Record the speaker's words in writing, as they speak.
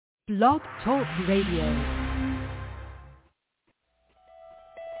Blog Talk Radio.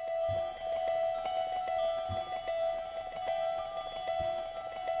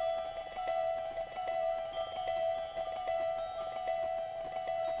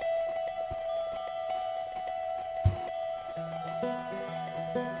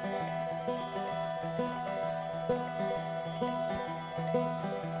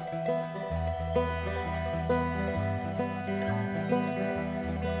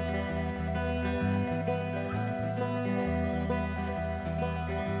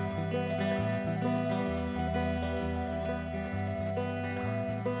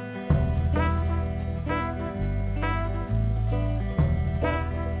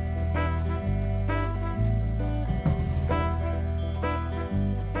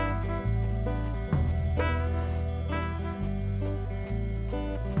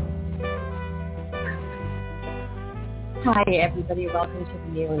 Hi, everybody. Welcome to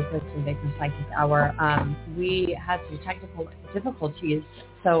the Neil and Kristin Baker Psychic Hour. We had some technical difficulties,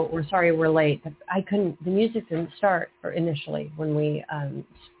 so we're sorry we're late. But the music didn't start initially when we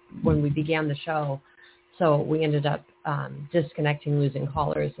began the show, so we ended up disconnecting, losing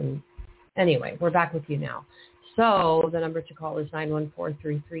callers. And anyway, we're back with you now. So the number to call is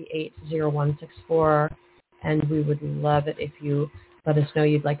 914-338-0164, and we would love it if you let us know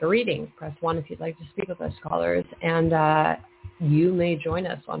you'd like a reading. Press 1 if you'd like to speak with us, callers. And you may join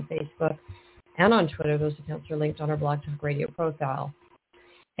us on Facebook and on Twitter. Those accounts are linked on our Blog Talk Radio profile.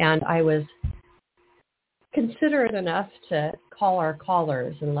 And I was considerate enough to call our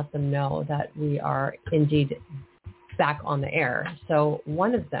callers and let them know that we are indeed back on the air. So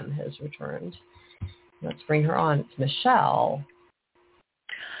one of them has returned. Let's bring her on. It's Michelle.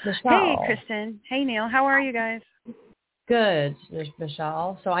 Hey, Kristin. Hey, Neil. How are you guys? Good,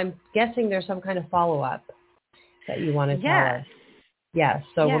 Michelle. So I'm guessing there's some kind of follow-up that you want to tell us. Yes.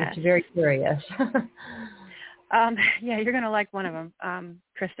 So we're very curious. Yeah, you're going to like one of them,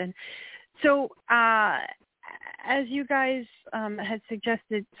 Kristin. So as you guys had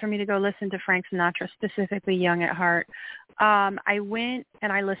suggested for me to go listen to Frank Sinatra, specifically Young at Heart, I went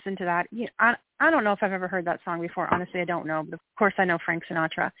and I listened to that. I don't know if I've ever heard that song before. Honestly, I don't know. But of course, I know Frank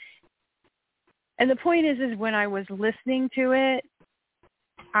Sinatra. And the point is when I was listening to it,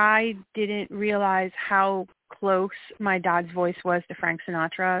 I didn't realize how close my dad's voice was to Frank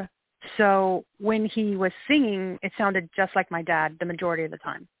Sinatra. So when he was singing, it sounded just like my dad the majority of the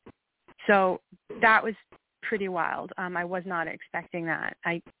time. So that was pretty wild. I was not expecting that.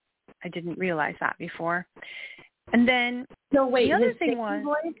 I didn't realize that before. And then the other thing was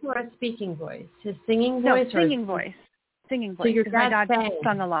voice or a speaking voice? His singing voice? No, singing voice. Singing voice. So your my dad sang.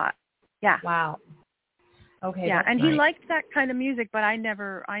 Sung a lot. Yeah. Wow. Okay. Yeah, and nice. he liked that kind of music, but I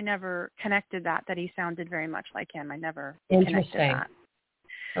never connected that he sounded very much like him. I never connected that.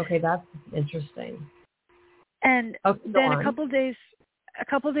 Okay, that's interesting. And then a couple days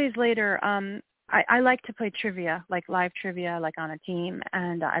later, I like to play trivia, like live trivia, like on a team,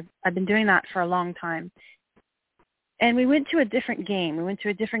 and I've been doing that for a long time. And we went to a different game. We went to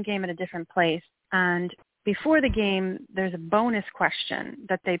a different game at a different place, and before the game, there's a bonus question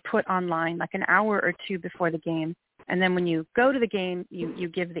that they put online like an hour or two before the game. And then when you go to the game, you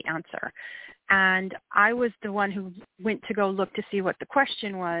give the answer. And I was the one who went to go look to see what the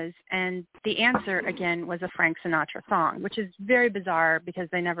question was. And the answer, again, was a Frank Sinatra song, which is very bizarre because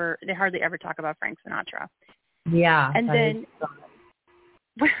they hardly ever talk about Frank Sinatra. Yeah. And then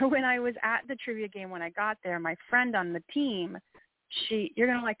when I was at the trivia game, when I got there, my friend on the team, you're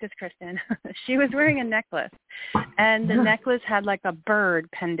going to like this, Kristin. She was wearing a necklace, and the necklace had like a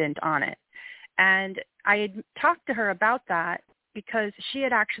bird pendant on it. And I had talked to her about that because she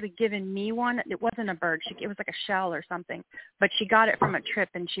had actually given me one. It wasn't a bird. It was like a shell or something, but she got it from a trip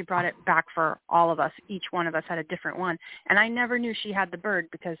and she brought it back for all of us. Each one of us had a different one. And I never knew she had the bird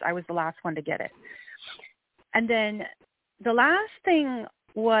because I was the last one to get it. And then the last thing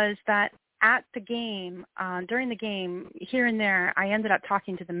was that at the game, during the game, here and there, I ended up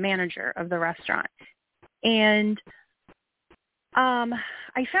talking to the manager of the restaurant. And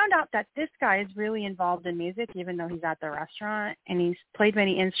I found out that this guy is really involved in music, even though he's at the restaurant. And he's played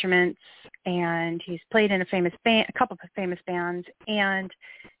many instruments, and he's played in a couple of famous bands. And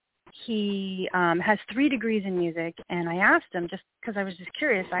he has 3 degrees in music. And I asked him, just because I was just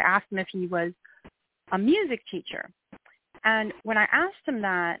curious, I asked him if he was a music teacher. And when I asked him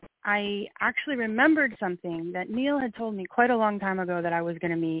that, I actually remembered something that Neil had told me quite a long time ago, that I was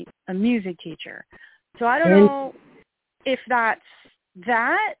going to meet a music teacher. So I don't know if that's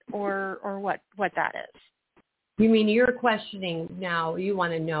that or what that is. You mean you're questioning now, you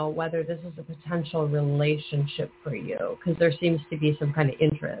want to know whether this is a potential relationship for you, because there seems to be some kind of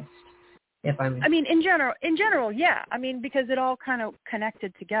interest. I mean, in general, yeah. I mean, because it all kind of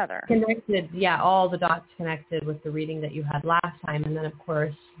connected together. Connected, yeah, all the dots connected with the reading that you had last time. And then, of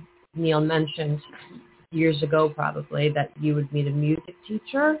course, Neil mentioned years ago probably that you would meet a music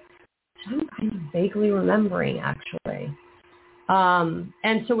teacher. I'm kind of vaguely remembering, actually.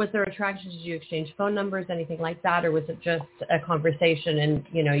 And so was there attraction? Did you exchange phone numbers, anything like that? Or was it just a conversation and,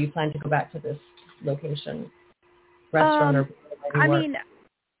 you plan to go back to this location, restaurant or I mean,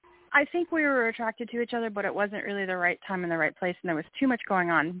 I think we were attracted to each other, but it wasn't really the right time and the right place, and there was too much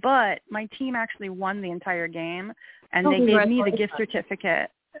going on. But my team actually won the entire game, and they gave me the gift certificate.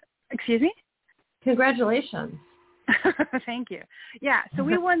 Excuse me? Congratulations. Thank you. Yeah, so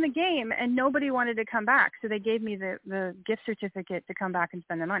we won the game, and nobody wanted to come back, so they gave me the gift certificate to come back and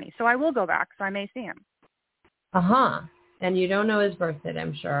spend the money. So I will go back, so I may see him. Uh-huh. And you don't know his birthday,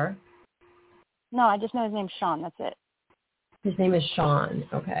 I'm sure. No, I just know his name's Sean. That's it. His name is Sean.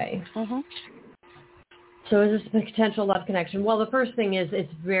 Okay. Mm-hmm. So is this a potential love connection? Well, the first thing is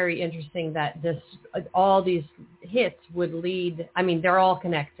it's very interesting that all these hits would lead. I mean, they're all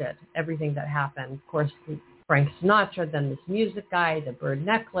connected. Everything that happened, of course, Frank Sinatra, then this music guy, the bird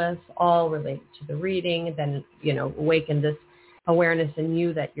necklace, all related to the reading. Then awakened this awareness in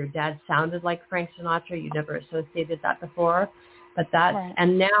you that your dad sounded like Frank Sinatra. You never associated that before, but that right.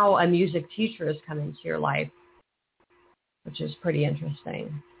 And now a music teacher has come into your life, which is pretty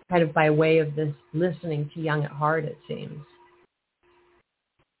interesting, kind of by way of this listening to Young at Heart, it seems.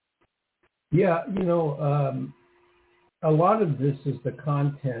 Yeah, a lot of this is the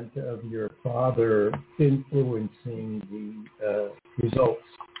content of your father influencing the results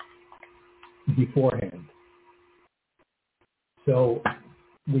beforehand. So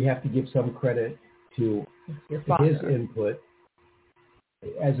we have to give some credit to his input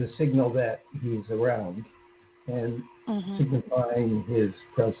as a signal that he's around and signifying his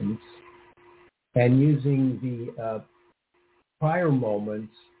presence, and using the prior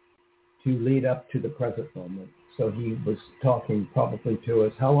moments to lead up to the present moment. So he was talking probably to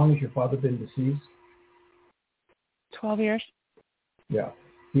us. How long has your father been deceased? 12 years. Yeah.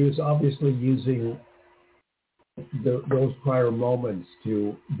 He was obviously using those prior moments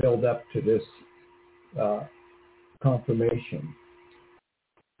to build up to this confirmation.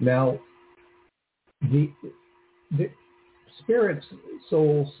 Now, the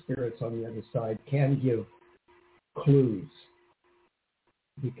soul spirits on the other side can give clues,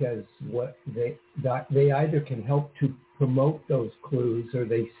 because what they either can help to promote those clues, or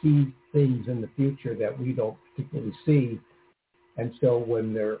they see things in the future that we don't particularly see. And so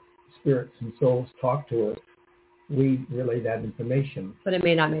when their spirits and souls talk to us, we relay that information. But it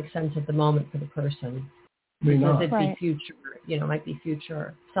may not make sense at the moment for the person. May not. It'd be future, might be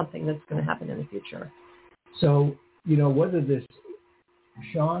future, something that's going to happen in the future. So, whether this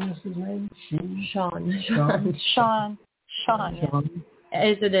Sean is his name? Sean.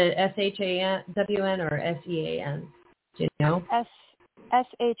 Is it a S-H-A-W-N or S-E-A-N? Do you know?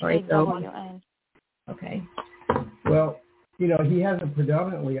 S-H-A-W-N. Okay. Well, he has a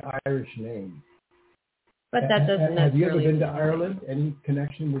predominantly Irish name. But that doesn't necessarily... Have you ever been to Ireland? Any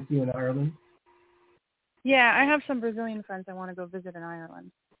connection with you in Ireland? Yeah, I have some Brazilian friends I want to go visit in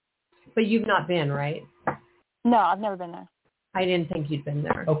Ireland. But you've not been, right? No, I've never been there. I didn't think you'd been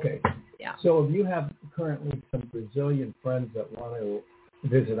there. Okay. Yeah. So if you have currently some Brazilian friends that want to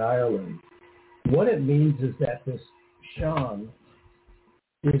visit Ireland, what it means is that this Sean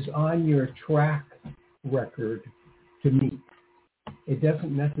is on your track record to meet. It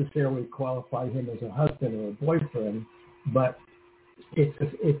doesn't necessarily qualify him as a husband or a boyfriend, but it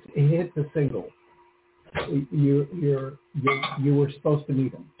hits a single. You were supposed to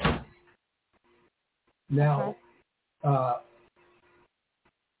meet him. Now,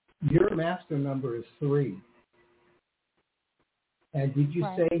 your master number is 3. And did you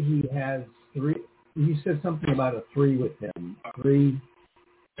say he has 3? You said something about a 3 with him. 3.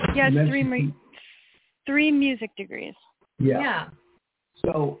 Yeah, 3 music degrees. Yeah.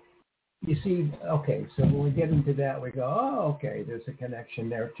 So, you see, okay, so when we get into that, we go, oh, okay, there's a connection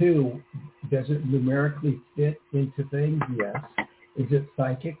there too. Does it numerically fit into things? Yes. Is it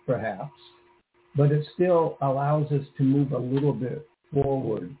psychic? Perhaps. But it still allows us to move a little bit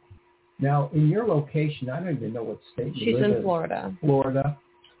forward. Now, in your location, I don't even know what state you live in. She's in Florida. Florida.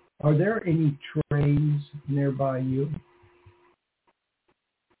 Are there any trains nearby you?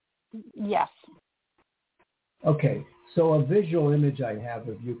 Yes. Okay. So a visual image I have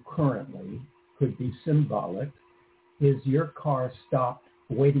of you currently could be symbolic. Is your car stopped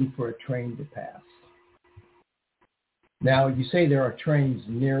waiting for a train to pass? Now, you say there are trains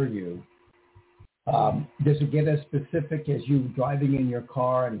near you. Does it get as specific as you driving in your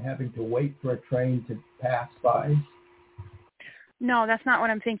car and having to wait for a train to pass by? No, that's not what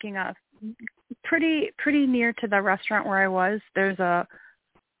I'm thinking of. Pretty near to the restaurant where I was, there's a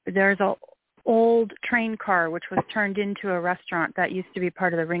old train car which was turned into a restaurant that used to be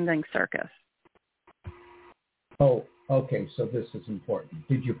part of the Ringling Circus. Oh, okay. So this is important.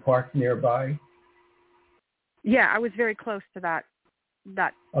 Did you park nearby? Yeah, I was very close to that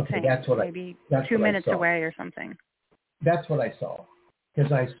Okay, thing, that's what maybe that's 2 what minutes I saw. away or something. That's what I saw.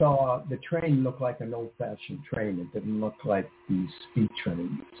 Because I saw the train look like an old-fashioned train. It didn't look like these speed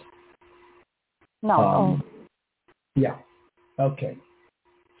trains. No. Yeah. Okay.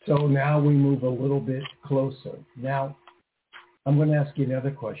 So now we move a little bit closer. Now, I'm going to ask you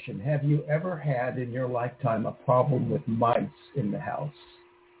another question. Have you ever had in your lifetime a problem with mice in the house?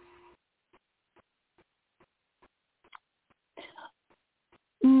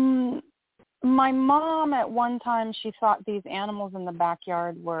 My mom, at one time, she thought these animals in the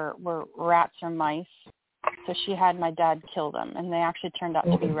backyard were rats or mice. So she had my dad kill them, and they actually turned out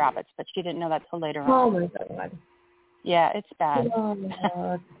to be rabbits, but she didn't know that till later on. Oh, my God. Yeah, it's bad. Oh, my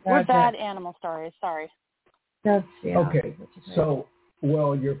God. We're bad animal stories. Sorry. That's, yeah. Okay. So,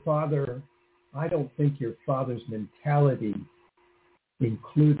 well, your father, I don't think your father's mentality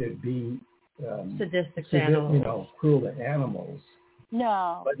included being sadistic animals. Cruel to animals.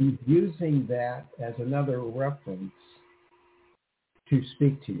 No. But he's using that as another reference to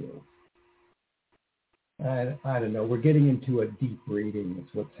speak to you. I don't know. We're getting into a deep reading. Is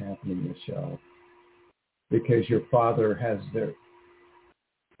what's happening in the show. Because your father has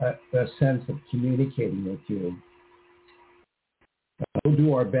a sense of communicating with you. We'll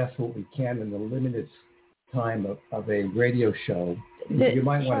do our best what we can in the limited time of a radio show. You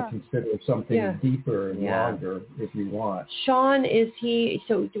might want to consider something deeper and longer if you want. Sean,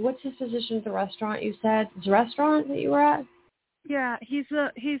 so what's his position at the restaurant you said? It's a restaurant that you were at? Yeah, he's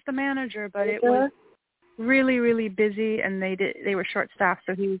the manager, but it was really, really busy, and they were short-staffed,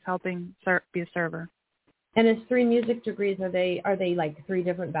 so he was helping be a server. And his 3 music degrees, are they like 3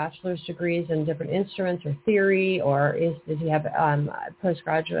 different bachelor's degrees in different instruments or theory, or does he have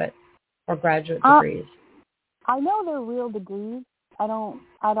postgraduate or graduate degrees? I know they're real degrees. I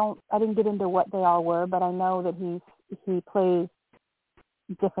didn't get into what they all were, but I know that he plays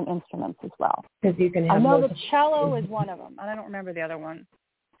different instruments as well. Because you can have. I know the cello is one of them, and I don't remember the other one.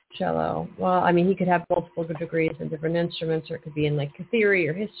 Cello. Well, I mean, he could have multiple degrees in different instruments, or it could be in like theory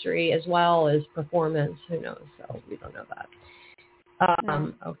or history as well as performance. Who knows? So we don't know that.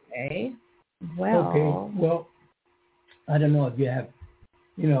 Okay. Well. Okay. Well, I don't know if you have.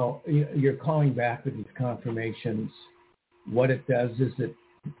 You're calling back with these confirmations. What it does is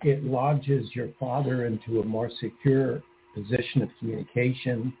it lodges your father into a more secure position of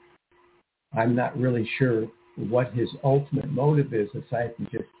communication. I'm not really sure what his ultimate motive is, aside from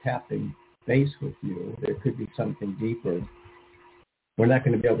just tapping base with you. There could be something deeper. We're not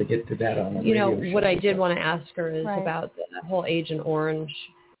going to be able to get to that on a radio show. What I did want to ask her is about the whole Agent Orange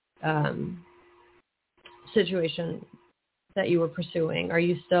situation that you were pursuing. Are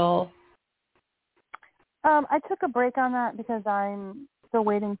you still? I took a break on that because I'm still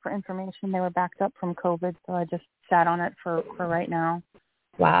waiting for information. They were backed up from COVID, so I just sat on it for right now.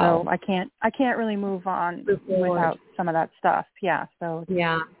 Wow. So I can't really move on without some of that stuff. Yeah. So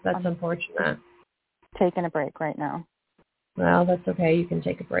that's unfortunate. Taking a break right now. Well, that's okay. You can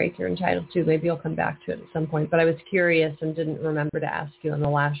take a break. You're entitled to. Maybe you'll come back to it at some point. But I was curious and didn't remember to ask you on the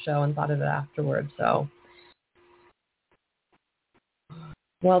last show and thought of it afterwards. So,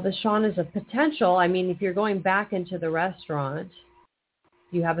 well, the Sean is a potential. I mean, if you're going back into the restaurant,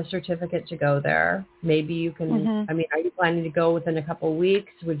 you have a certificate to go there. Maybe you can, I mean, are you planning to go within a couple of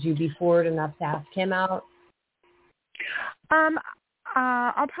weeks? Would you be forward enough to ask him out?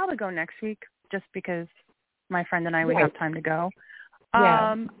 I'll probably go next week just because my friend and I would have time to go.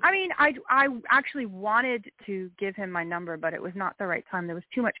 Yeah. I mean, I actually wanted to give him my number, but it was not the right time. There was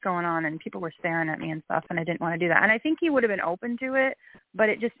too much going on, and people were staring at me and stuff, and I didn't want to do that. And I think he would have been open to it, but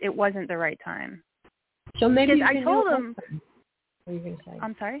it wasn't the right time. So maybe I told him. What are you going to say?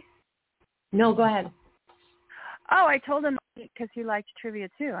 I'm sorry? No, go ahead. Oh, I told him because he liked trivia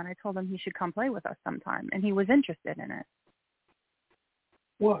too, and I told him he should come play with us sometime, and he was interested in it.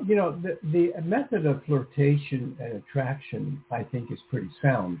 Well, the method of flirtation and attraction, I think, is pretty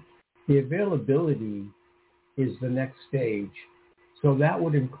sound. The availability is the next stage. So that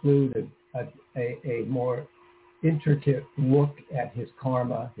would include a more intricate look at his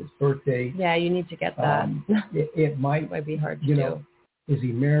karma, his birthday. Yeah, you need to get that. It might be hard to do. Is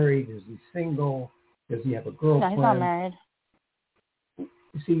he married? Is he single? Does he have a No, girlfriend? he's not married.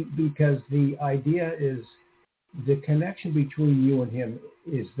 See, because the idea is the connection between you and him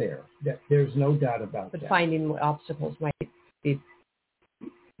is there. There's no doubt about that. But finding what obstacles might be.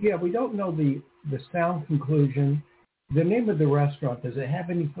 Yeah, we don't know the sound conclusion. The name of the restaurant, does it have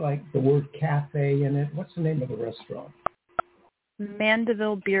any, like, the word cafe in it? What's the name of the restaurant?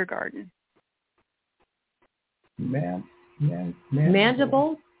 Mandeville Beer Garden.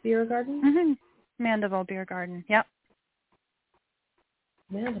 Mandible Beer Garden? Mm-hmm. Mandeville Beer Garden. Yep.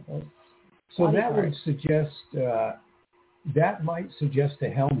 Mandibles. So that would suggest, that might suggest a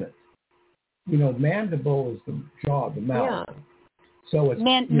helmet. You know, mandible is the jaw, the mouth. Yeah. So it's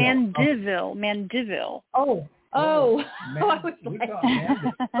Mandeville. Oh. I was we like, got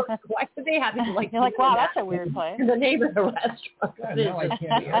mandible. why would they have it like? You're like, wow, that's a weird place. The name of the restaurant. God, now I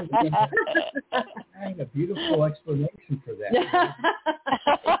can't. I have a beautiful explanation for that.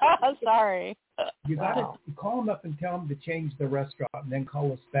 Sorry. You got to call them up and tell them to change the restaurant, and then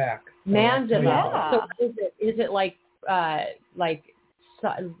call us back. Mandeville. Yeah. So is it like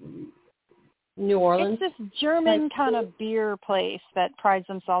New Orleans? It's this German kind of beer place that prides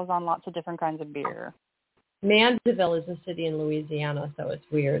themselves on lots of different kinds of beer. Mandeville is a city in Louisiana, so it's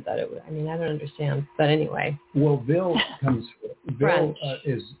weird that it would. I mean, I don't understand, but anyway. Well, Ville French.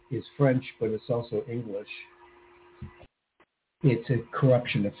 is French, but it's also English. It's a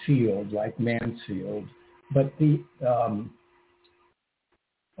corruption of field, like Mansfield. But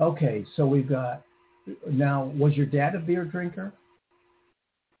okay, so we've got, now, was your dad a beer drinker?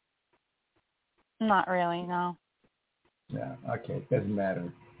 Not really, no. Yeah, okay, doesn't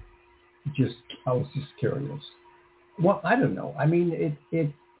matter. I was just curious. Well, I don't know. I mean, it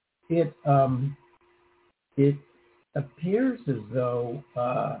appears as though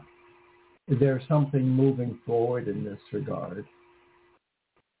there's something moving forward in this regard,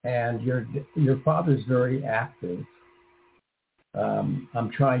 and your father's very active.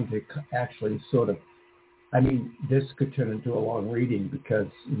 I'm trying to actually sort of, I mean, this could turn into a long reading because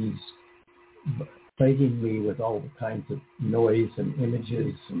he's plaguing me with all the kinds of noise and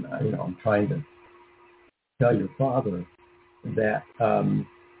images, and I'm trying to tell your father that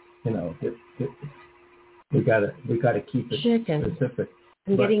we got to keep it chicken. specific.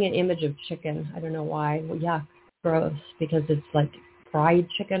 I'm getting an image of chicken. I don't know why. Well, yeah, gross, because it's like fried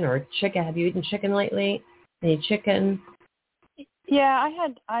chicken or chicken. Have you eaten chicken lately? Any chicken? Yeah,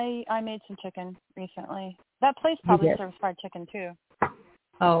 I made some chicken recently. That place probably serves fried chicken too.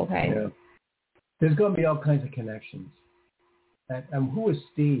 Oh, okay. Yeah. There's going to be all kinds of connections. And who is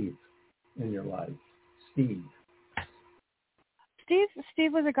Steve in your life? Steve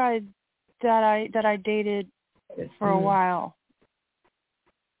was a guy that I dated for a while.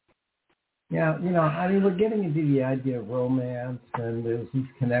 Yeah, I mean, we're getting into the idea of romance, and there's these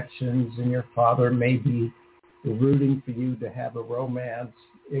connections, and your father may be rooting for you to have a romance.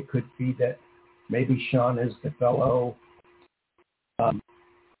 It could be that maybe Sean is the fellow.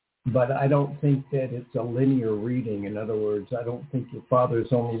 But I don't think that it's a linear reading. In other words, I don't think your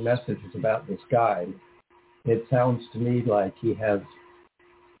father's only message is about this guy. It sounds to me like he has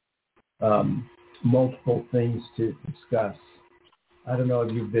multiple things to discuss. I don't know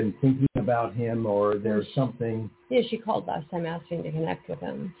if you've been thinking about him or there's something. Yeah, she called last time asking to connect with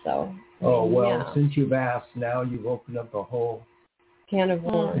him. So. Since you've asked, now you've opened up a whole can of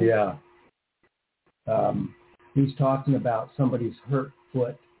worms. Yeah. He's talking about somebody's hurt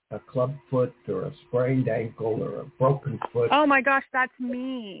foot, a club foot or a sprained ankle or a broken foot. Oh my gosh, that's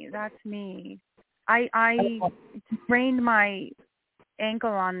me. I sprained my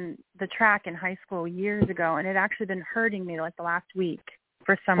ankle on the track in high school years ago, and it actually been hurting me like the last week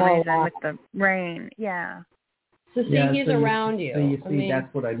for some reason with the rain. Yeah. So he's around you. So you see,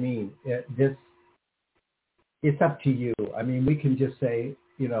 that's what I mean. It's up to you. I mean, we can just say,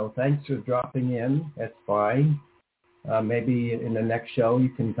 thanks for dropping in. That's fine. Maybe in the next show you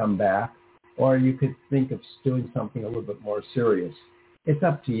can come back, or you could think of doing something a little bit more serious. It's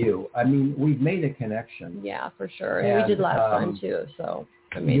up to you. I mean, we've made a connection. Yeah, for sure. And we did last time too. So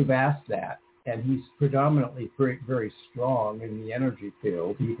you've asked that, and he's predominantly very, very strong in the energy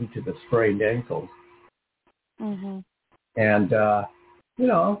field, even to the sprained ankles. Mm-hmm. And tell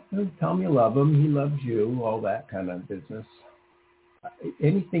him you love him. He loves you. All that kind of business.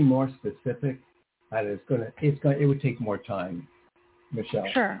 Anything more specific? It would take more time, Michelle.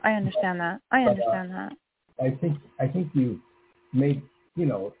 Sure, I understand that. I think you've made,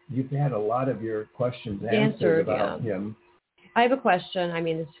 you've had a lot of your questions answered about him. I have a question. I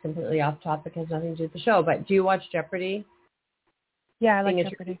mean, this is completely off topic, has nothing to do with the show, but do you watch Jeopardy? Yeah, I like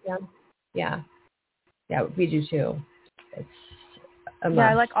Jeopardy. Yeah, we do too. It's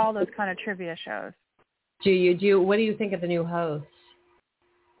I like all those kind of trivia shows. What do you think of the new host?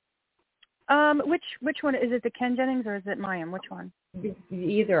 Which one is it? The Ken Jennings or is it Mayim? Which one?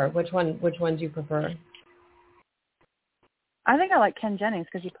 Either. Which one do you prefer? I think I like Ken Jennings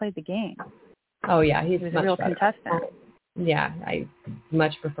because he played the game. Oh yeah, he was a real better. contestant. Yeah, I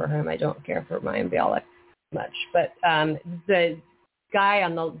much prefer him. I don't care for Mayim Bialik much, but the guy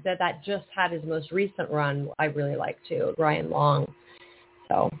on that just had his most recent run, I really like too, Ryan Long.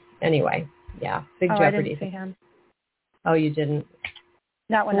 So anyway, yeah, big Jeopardy. I didn't see him. Oh, you didn't?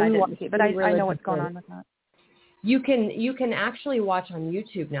 That one I didn't see, but I know what's going on with that. You can actually watch on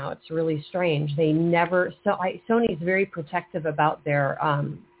YouTube now. It's really strange. Sony's very protective about their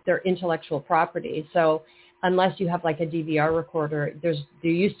intellectual property. So unless you have like a DVR recorder, there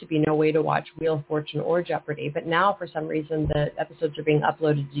used to be no way to watch Wheel of Fortune or Jeopardy, but now for some reason the episodes are being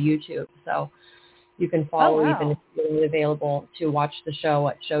uploaded to YouTube. So you can follow even if it's available to watch the show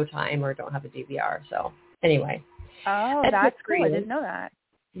at Showtime or don't have a DVR. So anyway. Oh, that's cool. I didn't know that.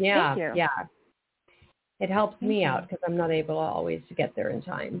 Yeah. Thank you. Yeah. It helps me out because I'm not able always to get there in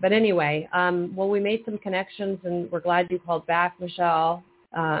time. But anyway, we made some connections, and we're glad you called back, Michelle.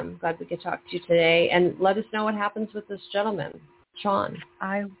 Glad we could talk to you today. And let us know what happens with this gentleman, Sean.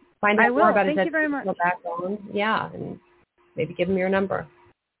 Find out more about his educational background. Yeah, and maybe give him your number.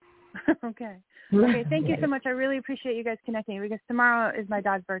 Okay. Okay, thank you so much. I really appreciate you guys connecting because tomorrow is my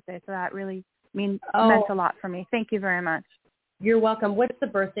dad's birthday, so that really meant a lot for me. Thank you very much. You're welcome. What's the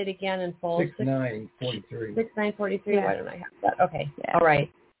birth date again in full? 6/9/43. 6/9/43. Yeah. Why don't I have that? Okay. Yeah. All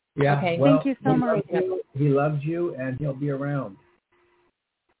right. Yeah. Okay. Well, thank you so much. He loves you, and he'll be around.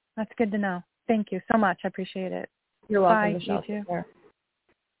 That's good to know. Thank you so much. I appreciate it. You're welcome, Bye. Michelle. You too.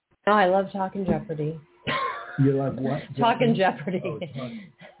 No, I love talking Jeopardy. You love what? Talking Jeopardy. Oh,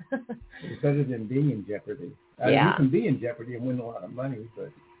 it's better than being in Jeopardy. Yeah. You can be in Jeopardy and win a lot of money,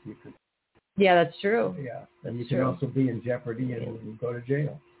 but you could. Yeah, that's true. Yeah, and you can also be in Jeopardy and go to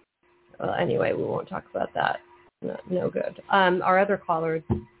jail. Well, anyway, we won't talk about that. No good. Our other caller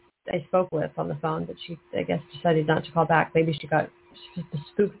I spoke with on the phone, but she, I guess, decided not to call back. Maybe she got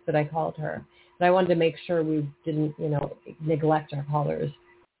spooked that I called her. But I wanted to make sure we didn't, neglect our callers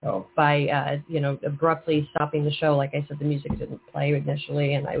by, abruptly stopping the show. Like I said, the music didn't play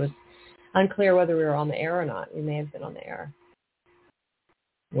initially, and I was unclear whether we were on the air or not. We may have been on the air.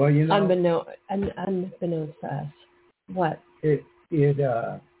 Well, unbeknownst to us. What? It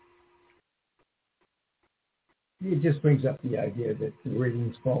just brings up the idea that the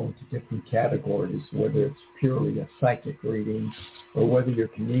readings fall into different categories, whether it's purely a psychic reading or whether you're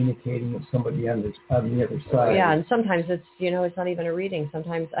communicating with somebody on the other side. Yeah, and sometimes it's, it's not even a reading.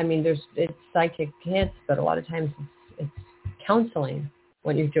 Sometimes, it's psychic hits, but a lot of times it's counseling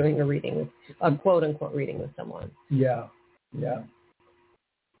when you're doing a reading, a quote-unquote reading with someone. Yeah.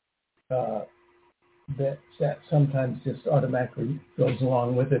 That sometimes just automatically goes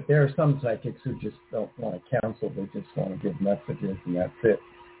along with it. There are some psychics who just don't want to counsel. They just want to give messages, and that's it.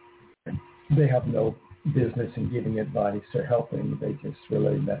 They have no business in giving advice or helping. They just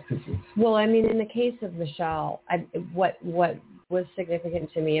relay messages. Well, in the case of Michelle, what was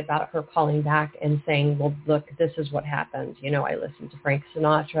significant to me about her calling back and saying, well, look, this is what happened. I listened to Frank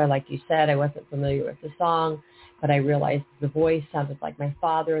Sinatra. Like you said, I wasn't familiar with the song, but I realized the voice sounded like my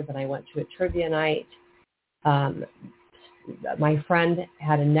father. Then I went to a trivia night. My friend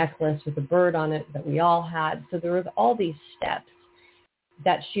had a necklace with a bird on it that we all had. So there was all these steps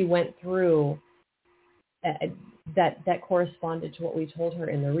that she went through that corresponded to what we told her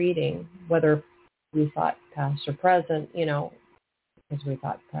in the reading, whether we thought past or present, because we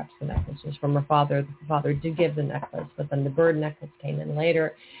thought perhaps the necklace was from her father. The father did give the necklace, but then the bird necklace came in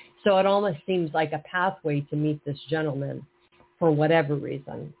later. So it almost seems like a pathway to meet this gentleman for whatever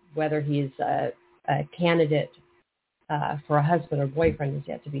reason, whether he's a candidate for a husband or boyfriend is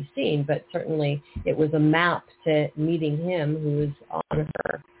yet to be seen, but certainly it was a map to meeting him who is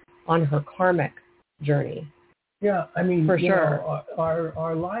on her karmic journey. Yeah, for sure.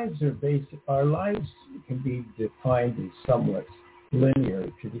 Our lives are basic. Our lives can be defined as somewhat linear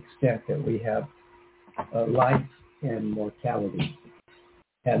to the extent that we have life and mortality.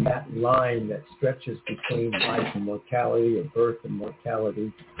 And that line that stretches between life and mortality, or birth and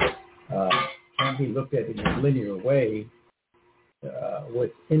mortality, can be looked at in a linear way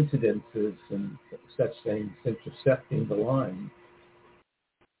with incidences and such things intercepting the line.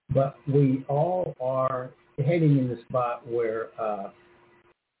 But we all are heading in the spot where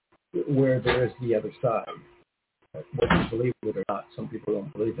there is the other side. Whether you believe it or not, some people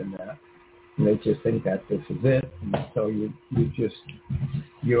don't believe in that. And they just think that this is it. And so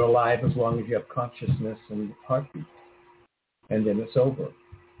you're alive as long as you have consciousness and heartbeat. And then it's over.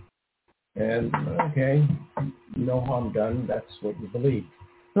 And okay, no harm done. That's what you believe.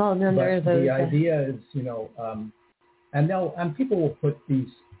 Well, then there are But those. the idea is, and people will put these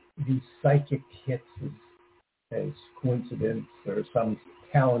psychic hits as coincidence or some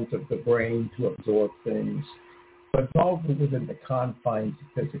talent of the brain to absorb things, but it's all within the confines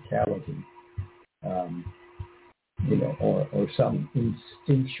of physicality, or some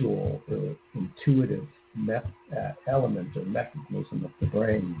instinctual or intuitive element or mechanism of the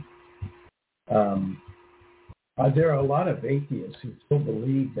brain. There are a lot of atheists who still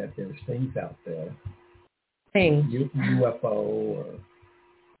believe that there's things out there, Things. UFO or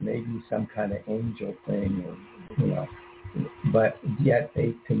maybe some kind of angel thing, or but yet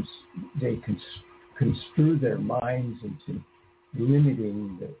they construe their minds into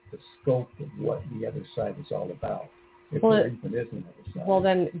limiting the scope of what the other side is all about. If there even is an other side. Well,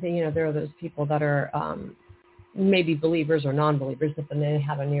 then there are those people that are maybe believers or non-believers, but then they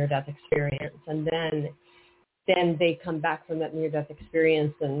have a near-death experience, and then they come back from that near-death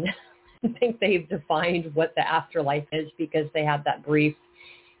experience and think they've defined what the afterlife is because they had that brief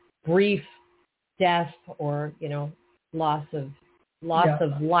death or loss of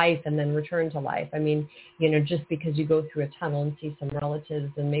life and then return to life. I mean, just because you go through a tunnel and see some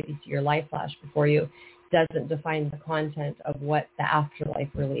relatives and maybe see your life flash before you doesn't define the content of what the afterlife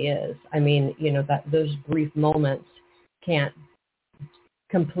really is. I mean, that those brief moments can't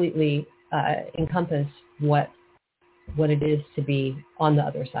completely encompass what it is to be on the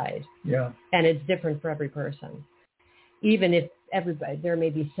other side. Yeah. And it's different for every person. Even if there may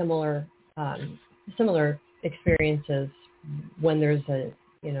be similar experiences when there's a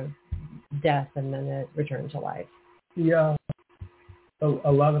death and then a return to life. Yeah.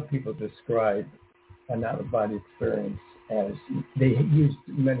 A lot of people describe an out-of-body experience as, they use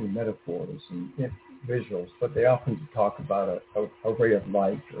many metaphors and visuals, but they often talk about a ray of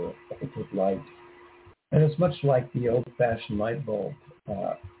light or a hit of light. And it's much like the old-fashioned light bulb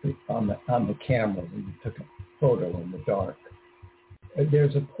on the camera when you took a photo in the dark.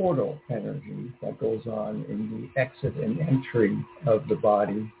 There's a portal energy that goes on in the exit and entry of the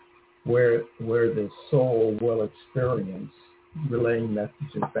body where the soul will experience, relaying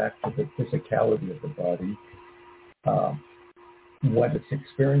messages back to the physicality of the body, what it's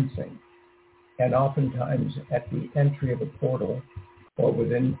experiencing. And oftentimes at the entry of a portal or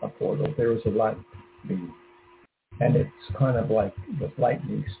within a portal, there is a light beam. And it's kind of like the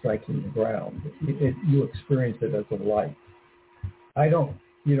lightning striking the ground. You experience it as a light.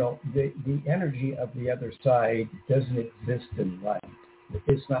 The energy of the other side doesn't exist in light.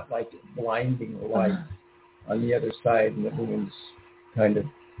 It's not like blinding light on the other side and everyone's kind of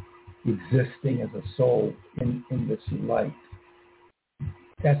existing as a soul in this light.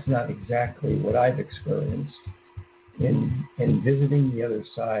 That's not exactly what I've experienced. In visiting the other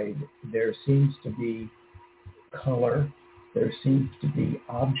side, there seems to be color, there seems to be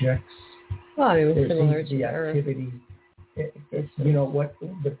objects, there seems to be activity.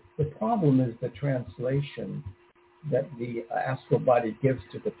 The problem is the translation that the astral body gives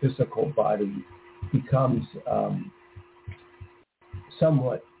to the physical body becomes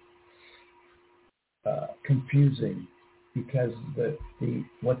somewhat confusing, because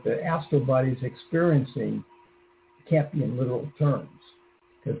what the astral body is experiencing can't be in literal terms,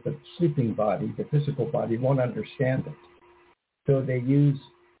 because the sleeping body, the physical body, won't understand it. So they use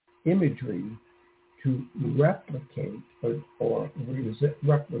imagery to replicate or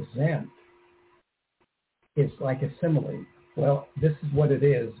represent. It's like a simile. Well, this is what it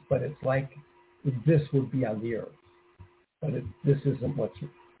is, but it's like this would be on the earth. But this isn't what's...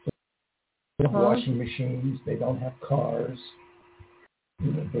 They don't have washing machines. They don't have cars.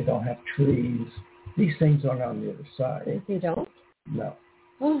 They don't have trees. These things aren't on the other side. They don't? No.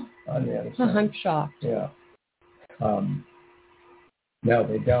 Oh. On the other side. I'm shocked. Yeah. No,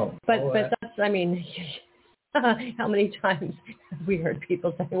 they don't. But that's, I mean, how many times have we heard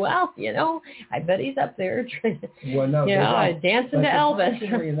people say, well, I bet he's up there dancing to Elvis.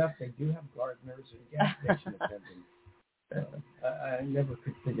 Surprisingly enough, they do have gardeners and gas station attendants. I never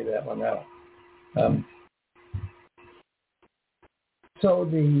could figure that one out. So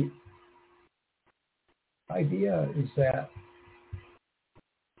the idea is that...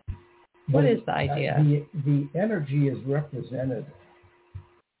 What is the idea? The energy is represented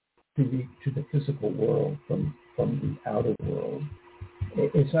to the physical world from the outer world.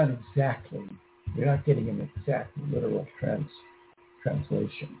 It's not exactly, you're not getting an exact literal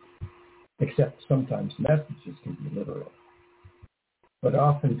translation, except sometimes messages can be literal. But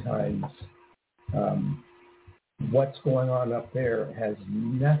oftentimes, what's going on up there has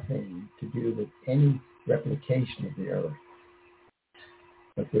nothing to do with any replication of the earth.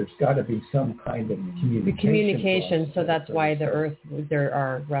 but there's got to be some kind of communication. The communication, so that's why the so. earth, there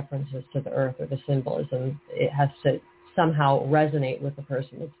are references to the earth or the symbolism. It has to somehow resonate with the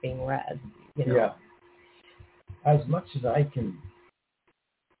person that's being read. You know? Yeah. As much as I can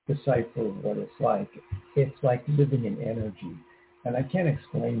decipher what it's like living in energy. And I can't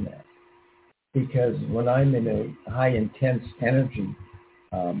explain that. Because when I'm in a high intense energy,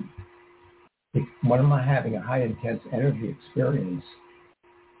 when I'm having a high intense energy experience,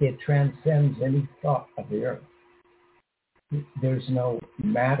 it transcends any thought of the earth. There's no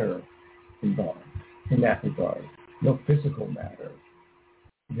matter involved in that regard, no physical matter.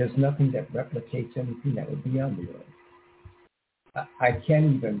 There's nothing that replicates anything that would be on the earth. I can't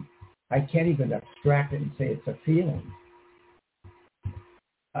even abstract it and say it's a feeling.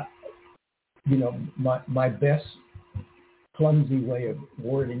 My best clumsy way of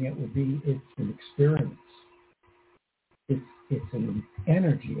wording it would be it's an experience. It's an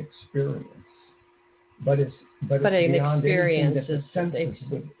energy experience, but it's an beyond experience anything that the senses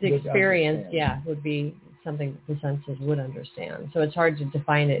would experience, understand. would be something the senses would understand. So it's hard to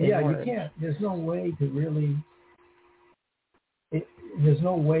define it in words. You can't. There's no way to really. There's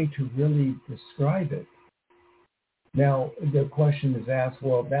no way to really describe it. Now the question is asked.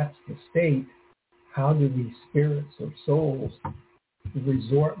 Well, that's the state. How do these spirits or souls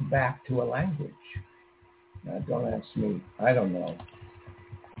resort back to a language? Now, don't ask me. I don't know.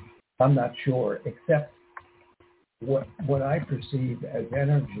 I'm not sure. Except what I perceive as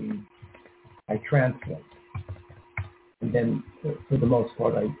energy, I translate. And then, for the most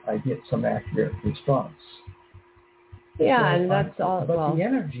part, I get some accurate response. Yeah, and that's all. But the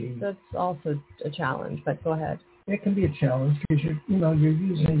energy. That's also a challenge. But go ahead. It can be a challenge because you're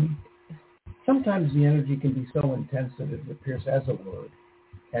using. Sometimes the energy can be so intense that it appears as a word,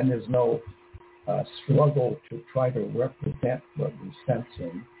 and there's no struggle to try to represent what we're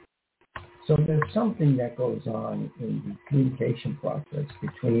sensing. So there's something that goes on in the communication process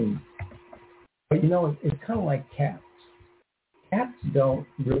between. But it's kind of like cats. Cats don't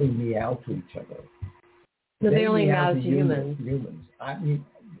really meow to each other. No, they only meow to humans. Humans. I mean,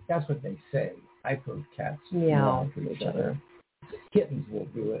 that's what they say. I've heard cats meow to each other. Kittens will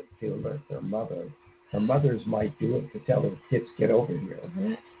do it to alert their mother. Their mothers might do it to tell their kids, get over here.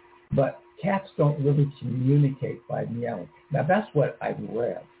 Mm-hmm. But cats don't really communicate by meowing. Now, that's what I've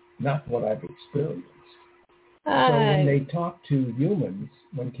read, not what I've experienced. So when they talk to humans,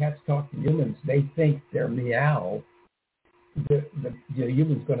 when cats talk to humans, they think their meow, the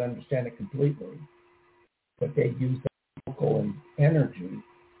human's going to understand it completely. But they use the vocal and energy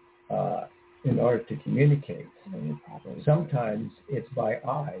in order to communicate. Sometimes it's by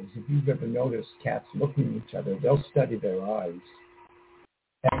eyes. If you've ever noticed cats looking at each other, they'll study their eyes,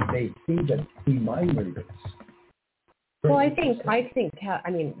 and they see mind readers. Well, I think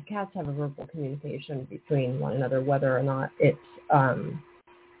cats have a verbal communication between one another, whether or not it's they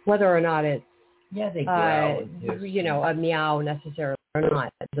growl a meow necessarily or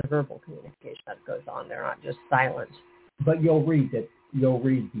not. It's a verbal communication that goes on. They're not just silent. But you'll read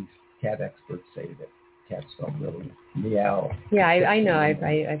these cat experts say that cats don't really meow. Yeah, I know.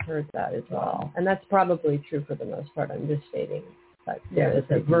 I've heard that as well, and that's probably true for the most part. I'm just stating that there is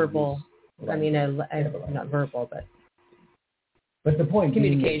a verbal. Not verbal, but the point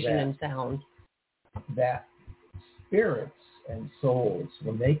communication and sound. That spirits and souls,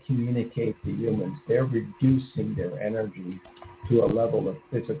 when they communicate to humans, they're reducing their energy to a level of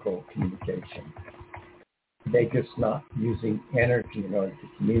physical communication. They're just not using energy in order to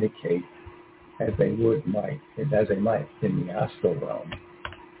communicate as they might in the astral realm.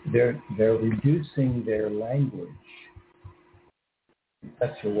 They're reducing their language in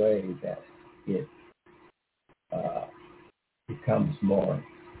such a way that it becomes more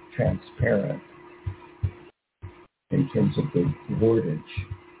transparent in terms of the wordage.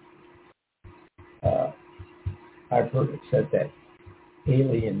 I've heard it said that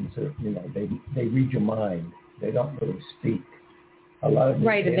aliens are, they read your mind. They don't really speak. A lot of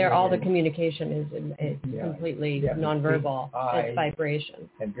right, and all the communication is completely nonverbal. It's vibration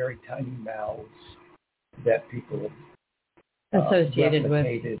and very tiny mouths that people associated with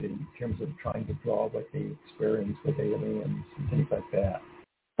in terms of trying to draw what they experience with aliens and things like that.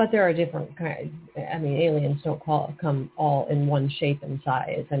 But there are different kinds. Aliens don't come all in one shape and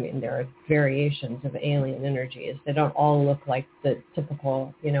size. There are variations of alien energies. They don't all look like the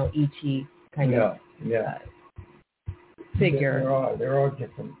typical, ET kind of figure. There are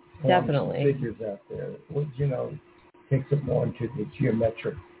different definitely figures out there. Which, takes it more into the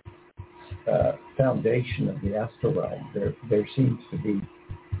geometric foundation of the astral realm. There seems to be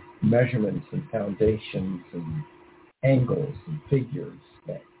measurements and foundations and angles and figures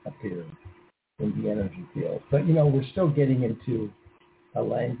disappear in the energy field. But, we're still getting into a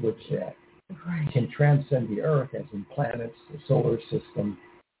language that can transcend the Earth, as in planets, the solar system,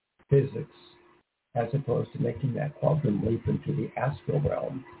 physics, as opposed to making that quantum leap into the astral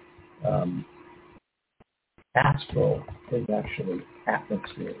realm. Astral is actually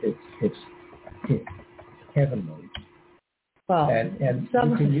atmosphere. It's heavenly. Well, and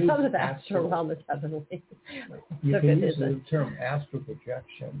some of the astral astral realm is heavenly. You can use the term astral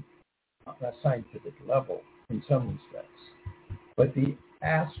projection on a scientific level in some respects. But the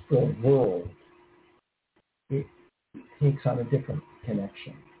astral world, it takes on a different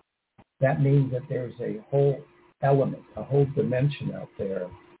connection. That means that there's a whole element, a whole dimension out there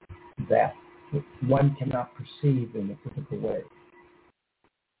that one cannot perceive in a physical way.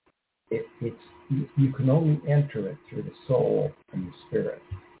 You can only enter it through the soul and the spirit.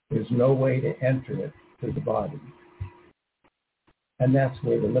 There's no way to enter it through the body. And that's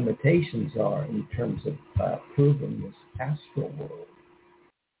where the limitations are in terms of proving this astral world.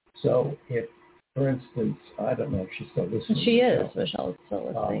 So if, for instance, I don't know if she's still listening. She is. Michelle is still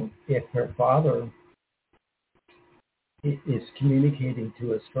listening. If her father is communicating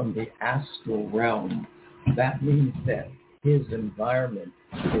to us from the astral realm, that means that his environment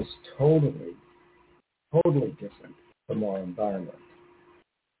is totally different from our environment.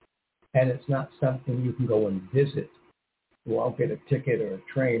 And it's not something you can go and visit. Well, I'll get a ticket or a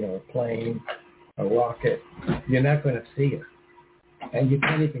train or a plane, a rocket. You're not going to see it. And you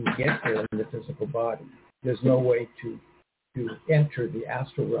can't even get there in the physical body. There's no way to enter the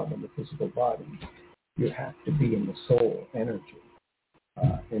astral realm in the physical body. You have to be in the soul energy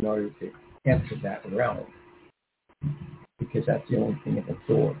in order to enter that realm, because that's the only thing it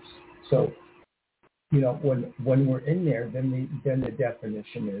absorbs. So, when we're in there, then the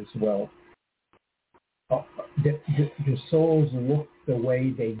definition is, well, the souls look the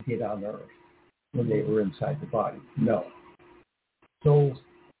way they did on Earth when they were inside the body. No. Souls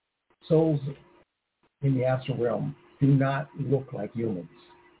in the astral realm do not look like humans.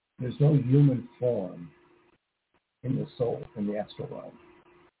 There's no human form in the soul in the astral realm.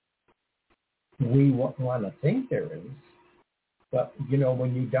 We want to think there is, but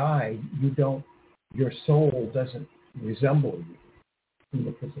when you die, your soul doesn't resemble you in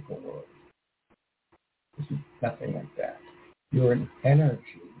the physical world. There's nothing like that. You're an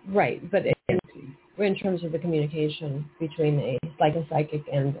energy. Right, but in terms of the communication between a psychic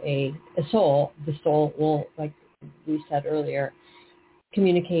and a soul, the soul will, like we said earlier,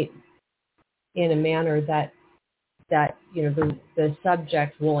 communicate in a manner that the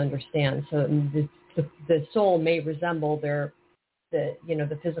subject will understand. So the soul may resemble the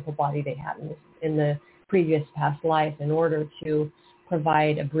physical body they had in the previous past life, in order to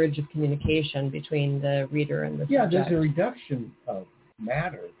provide a bridge of communication between the reader and the subject. Yeah, there's a reduction of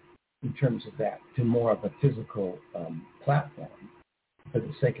matter in terms of that to more of a physical platform for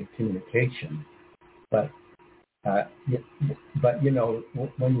the sake of communication. But when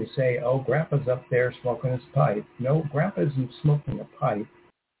you say, "Oh, Grandpa's up there smoking his pipe," no, Grandpa isn't smoking a pipe.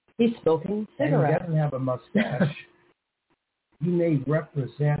 He's smoking a cigarette. And he doesn't have a mustache. He may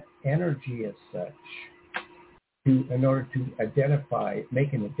represent energy as such, in order to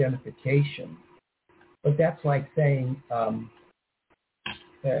make an identification. But that's like saying,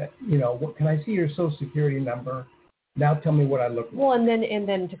 what can I see your Social Security number? Now tell me what I look like. Well, and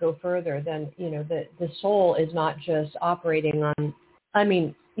then to go further, then the soul is not just operating on. I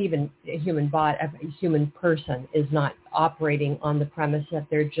mean, even a human person is not operating on the premise that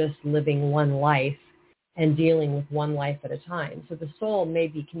they're just living one life and dealing with one life at a time. So the soul may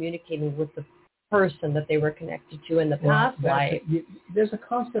be communicating with the person that they were connected to in the past life. There's a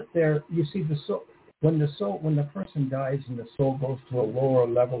concept there. You see, the soul. When the person dies and the soul goes to a lower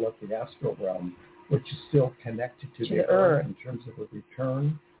level of the astral realm, which is still connected to the earth in terms of a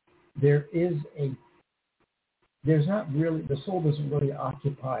return, the soul doesn't really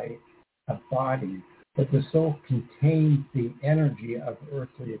occupy a body, but the soul contains the energy of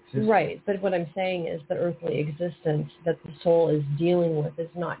earthly existence. Right, but what I'm saying is the earthly existence that the soul is dealing with is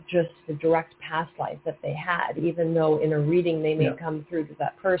not just the direct past life that they had, even though in a reading they may come through to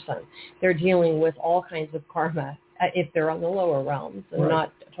that person. They're dealing with all kinds of karma if they're on the lower realms and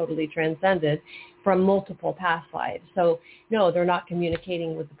not totally transcended from multiple past lives. So, no, they're not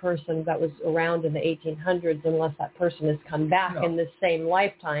communicating with the person that was around in the 1800s unless that person has come back in the same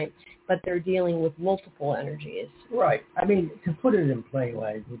lifetime, but they're dealing with multiple energies. Right. I mean, to put it in plain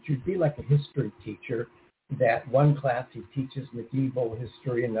language, you'd be like a history teacher that one class he teaches medieval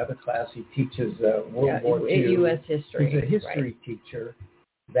history, another class he teaches World War II. U.S. history. He's a history teacher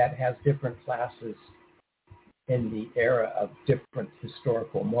that has different classes in the era of different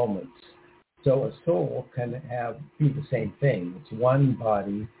historical moments. So a soul can be the same thing. It's one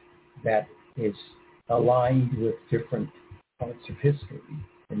body that is aligned with different parts of history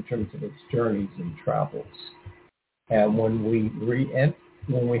in terms of its journeys and travels. And when we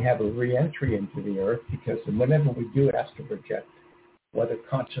have a re-entry into the earth, because whenever we do astral project, whether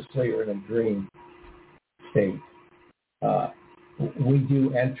consciously or in a dream state, we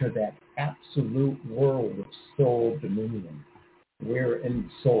do enter that absolute world of soul dominion. We're in the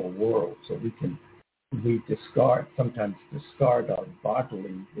soul world, so we sometimes discard our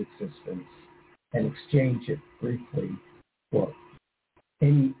bodily existence and exchange it briefly for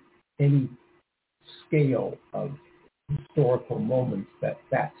any scale of historical moments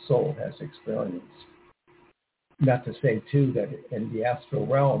that soul has experienced. Not to say, too, that in the astral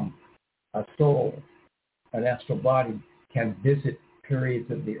realm, a soul, an astral body, can visit periods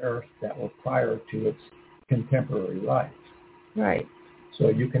of the earth that were prior to its contemporary life. Right. So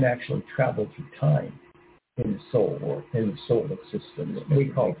you can actually travel through time in the soul or in the solar system. We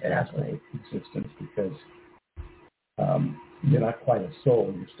call it astral existence because you're not quite a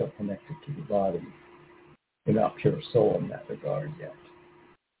soul. You're still connected to the body. You're not pure soul in that regard yet.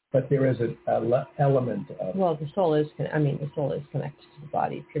 But there is an element of... Well, the soul is connected to the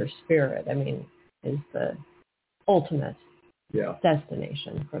body. Pure spirit, is the ultimate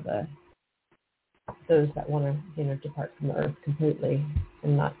destination for those that want to, depart from the earth completely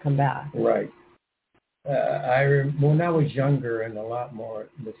and not come back. Right. When I was younger and a lot more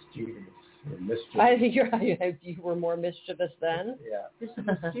mischievous. I think you were more mischievous then. Yeah. Is it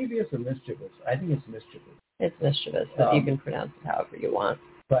mischievous or mischievous? I think it's mischievous. It's mischievous, but you can pronounce it however you want.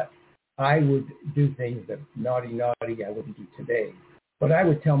 But I would do things that naughty I wouldn't do today. But I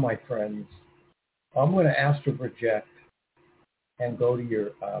would tell my friends, I'm going to astral project and go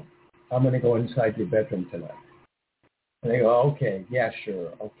to I'm going to go inside your bedroom tonight. And they go, okay, yeah,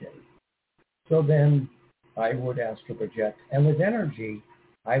 sure, okay. So then I would astral project, and with energy,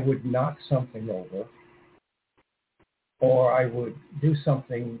 I would knock something over, or I would do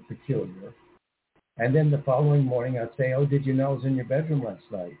something peculiar. And then the following morning, I'd say, oh, did you know I was in your bedroom last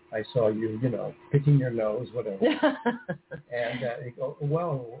night? I saw you, picking your nose, whatever. And they go,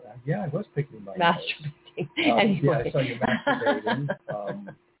 well, yeah, I was picking my nose. Masturbating. Anyway. Yeah, I saw you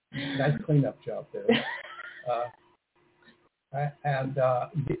masturbating. Nice cleanup job there.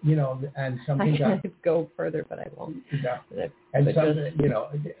 And something I could go further, but I won't. Yeah. And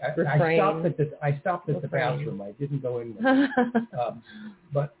something, I stopped at the bathroom. I didn't go in there.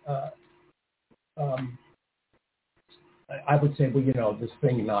 I would say, well, this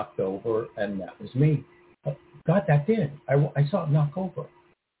thing knocked over, and that was me. God, that did. I saw it knock over.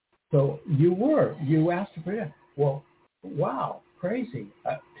 So you asked for it. Well, wow, crazy.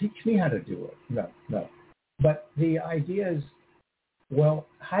 Teach me how to do it. No. But the idea is, well,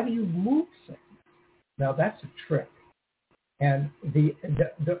 how do you move things? Now, that's a trick. And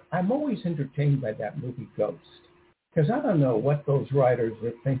I'm always entertained by that movie Ghost. Because I don't know what those writers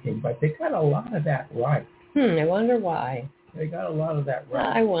were thinking, but they got a lot of that right. I wonder why. They got a lot of that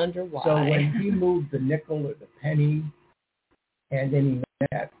right. I wonder why. So when he moved the nickel or the penny, and then he met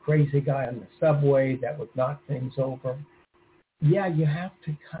that crazy guy on the subway that would knock things over, yeah, you have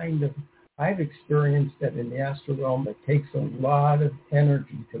to I've experienced that in the astral realm, it takes a lot of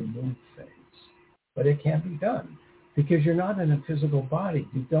energy to move things. But it can be done because you're not in a physical body.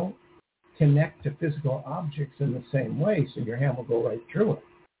 You don't connect to physical objects in the same way, so your hand will go right through it,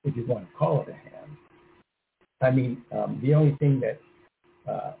 if you want to call it a hand. The only thing that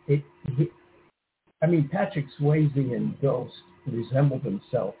Patrick Swayze in Ghost resembled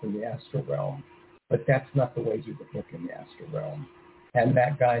himself in the astral realm, but that's not the way he would look in the astral realm. And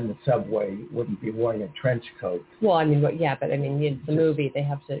that guy in the subway wouldn't be wearing a trench coat. Well, it's the movie. They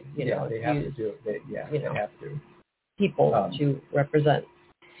have to, they have to do it. They have to. People to represent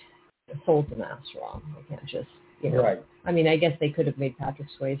the souls in the astral realm. They can't just, Right. I guess they could have made Patrick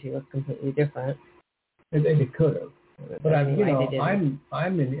Swayze look completely different. They could have. But I'm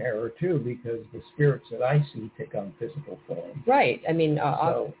in error too because the spirits that I see take on physical form. Right. They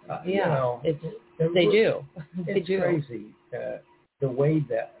do. It's crazy. The way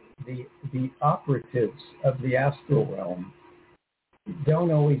that the operatives of the astral realm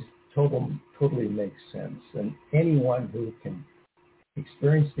don't always totally make sense. And anyone who can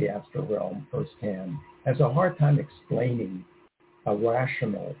experience the astral realm firsthand has a hard time explaining a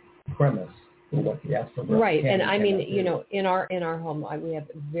rational premise for what the astral realm right. can And do. in our home, we have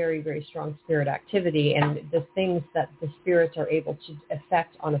very, very strong spirit activity, and the things that the spirits are able to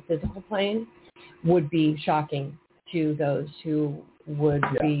affect on a physical plane would be shocking to those who would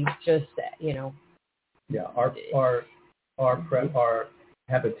be just, Yeah, our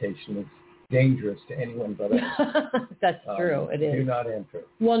habitation is dangerous to anyone but us. That's true. It is. Do not enter.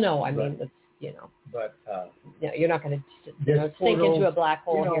 Well, no, I mean, it's, But you're not going to sink into a black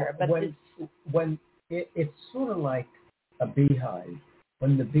hole here. But when it's sort of like a beehive.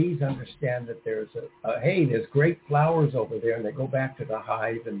 When the bees understand that there's hey, there's great flowers over there, and they go back to the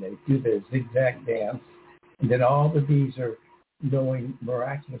hive and they do their zigzag dance, and then all the bees are knowing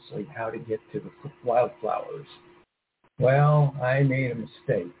miraculously how to get to the wildflowers. Well, I made a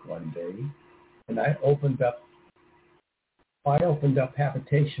mistake one day, and I opened up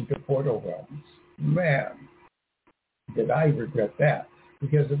habitation to portal realms. Man, did I regret that,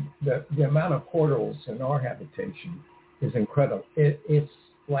 because the amount of portals in our habitation is incredible. It's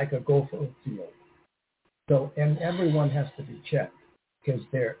like a gopher field. So, and everyone has to be checked because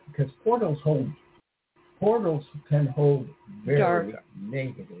portals can hold very dark,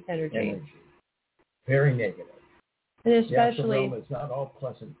 negative energy. Very negative. And especially, the is not all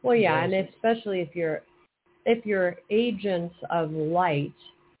pleasant. Well, yeah, and especially if you're agents of light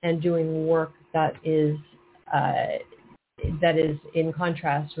and doing work that is in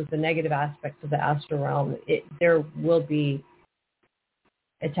contrast with the negative aspects of the astral realm, there will be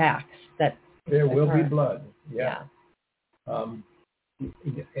attacks. There will be blood. Yeah.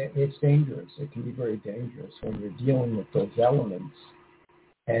 It's dangerous. It can be very dangerous when you're dealing with those elements,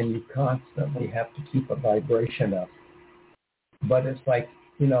 and you constantly have to keep a vibration up. But it's like,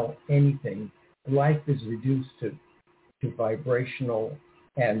 anything. Life is reduced to vibrational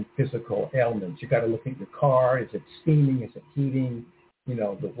and physical elements. You got to look at your car. Is it steaming? Is it heating?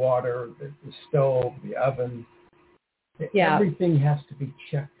 The water, the stove, the oven. Yeah. Everything has to be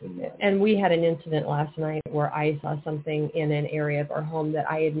checked in there. And we had an incident last night where I saw something in an area of our home that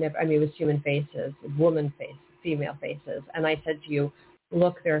I had never, it was human faces, woman face, female faces. And I said to you,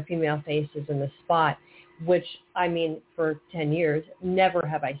 look, there are female faces in the spot, which, for 10 years, never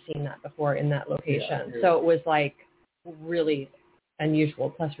have I seen that before in that location. Yeah, so it was like really unusual.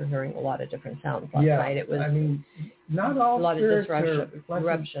 Plus, we're hearing a lot of different sounds last night. It was not all a lot of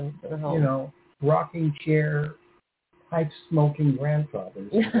disruption in the home. Rocking chair, pipe smoking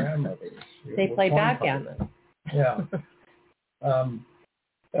grandfathers and grandmothers. They play backgammon. Yeah. A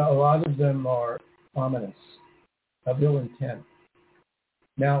lot of them are ominous, of ill intent.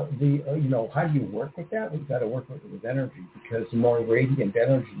 Now, how do you work with that? We've got to work with energy, because the more radiant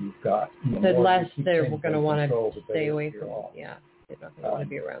energy you've got, the less they're going to want to stay away from it. Yeah, they're not going to want to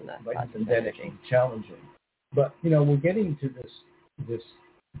be around that. And then it can be challenging. But, we're getting to this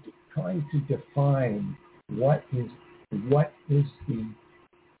trying to define what is the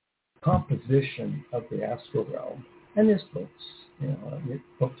composition of the astral realm. And there's books,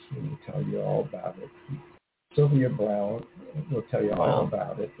 books will tell you all about it. Sylvia Brown will tell you all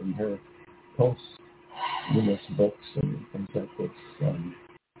about it in her post-luminous books and things like this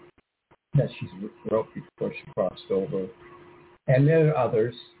that she wrote before she crossed over. And there are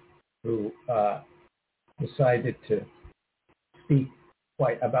others who decided to speak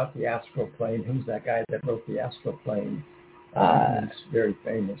quite about the astral plane. Who's that guy that wrote the astral plane? He's very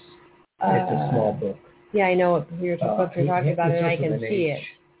famous. It's a small book. Yeah, I know what you're talking about, and I can see it.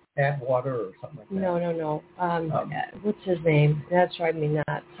 Atwater or something like that. No. What's his name? That's driving me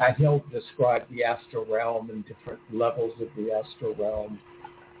nuts. He'll describe the astral realm and different levels of the astral realm.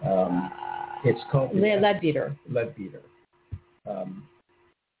 It's called Leadbeater. Leadbeater.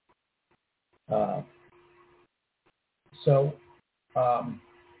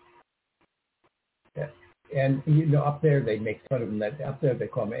 And up there they make fun of him. That up there they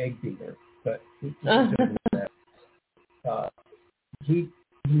call him egg beater, but he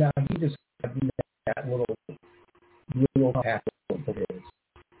described that little path of his,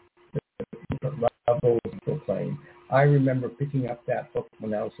 the different levels of the plane. I remember picking up that book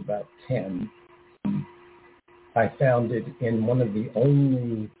when I was about 10. I found it in one of the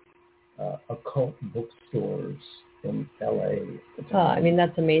only occult bookstores in L.A.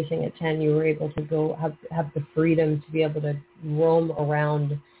 That's amazing. At 10, you were able to go have the freedom to be able to roam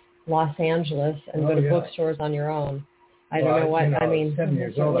around Los Angeles and go to bookstores on your own. I don't know what, 7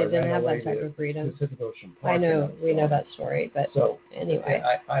 years old, I didn't have that type of freedom. Pacific Ocean Park. I know, we know that story, but so, anyway.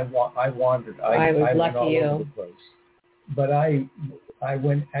 I wandered. I was lucky went all you. Over the place. But I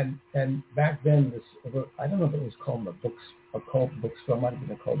went, and back then, I don't know if it was called occult bookstore, it might have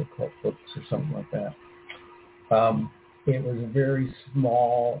been called occult books or something like that. It was a very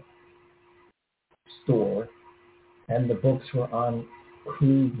small store, and the books were on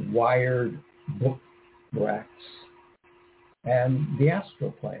crude wired book racks. And the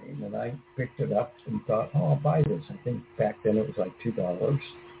astral plane, and I picked it up and thought, I'll buy this. I think back then it was like $2.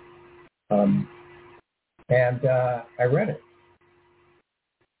 And I read it.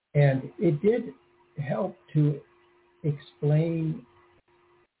 And it did help to explain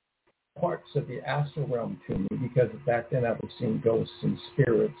parts of the astral realm to me, because back then I was seeing ghosts and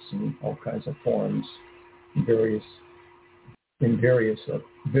spirits and all kinds of forms in various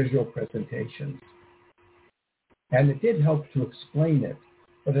visual presentations. And it did help to explain it.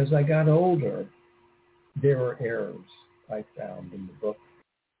 But as I got older, there were errors I found in the book.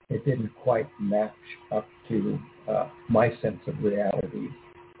 It didn't quite match up to my sense of reality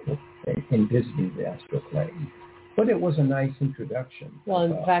in visiting the astral plane. But it was a nice introduction. Well,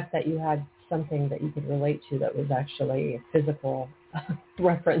 and the fact that you had something that you could relate to that was actually a physical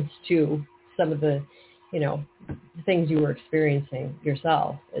reference to some of the, things you were experiencing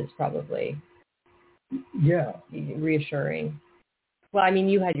yourself is probably reassuring. Well, I mean,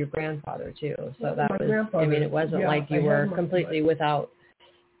 you had your grandfather too, so that was, it wasn't like you were completely without.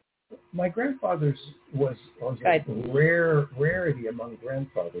 My grandfather's was a rarity among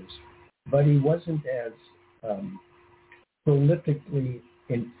grandfathers, but he wasn't as prolifically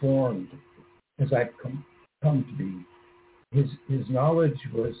informed as I've come to be. His knowledge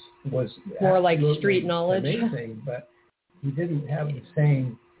was more like street knowledge, amazing, but he didn't have the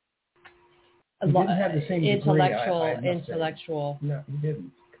same. He didn't have the same intellectual. No, he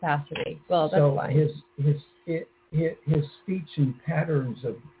didn't. Capacity. Well, that's fine. His speech and patterns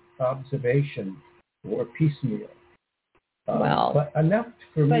of observation were piecemeal. But enough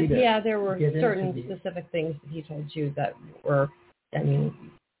for me to. But yeah, there were certain specific things that he told you that were,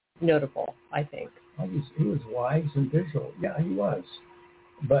 notable, I think. He was wise and visual. Yeah, he was.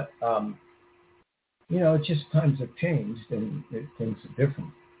 But, just times have changed and things are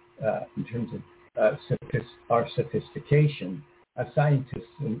different in terms of our sophistication. A scientist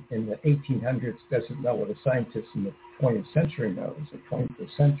in the 1800s doesn't know what a scientist in the 20th century knows, the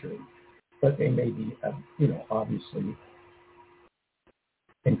 21st century. But they may be, obviously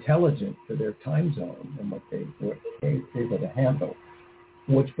intelligent for their time zone and what they're able to handle.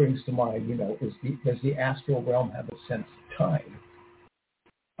 Which brings to mind, does the astral realm have a sense of time?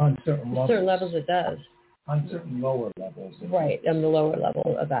 On certain levels. Certain levels it does. On certain lower levels. Right, on the lower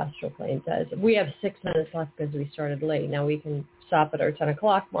level of astral plane does. We have 6 minutes left because we started late. Now we can stop at our 10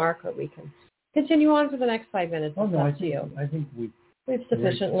 o'clock mark, or we can continue on for the next 5 minutes. Oh, no, I think we've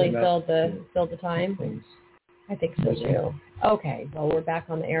sufficiently filled the time. Things. I think so too. Okay, well, we're back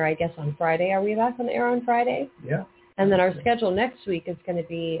on the air, I guess, on Friday. Are we back on the air on Friday? Yeah. And then our schedule next week is going to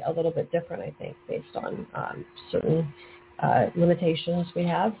be a little bit different, I think, based on certain limitations we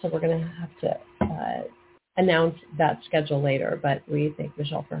have. So we're going to have to announce that schedule later. But we thank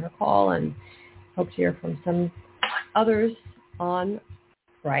Michelle for her call and hope to hear from some others on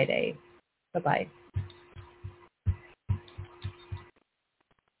Friday. Bye-bye.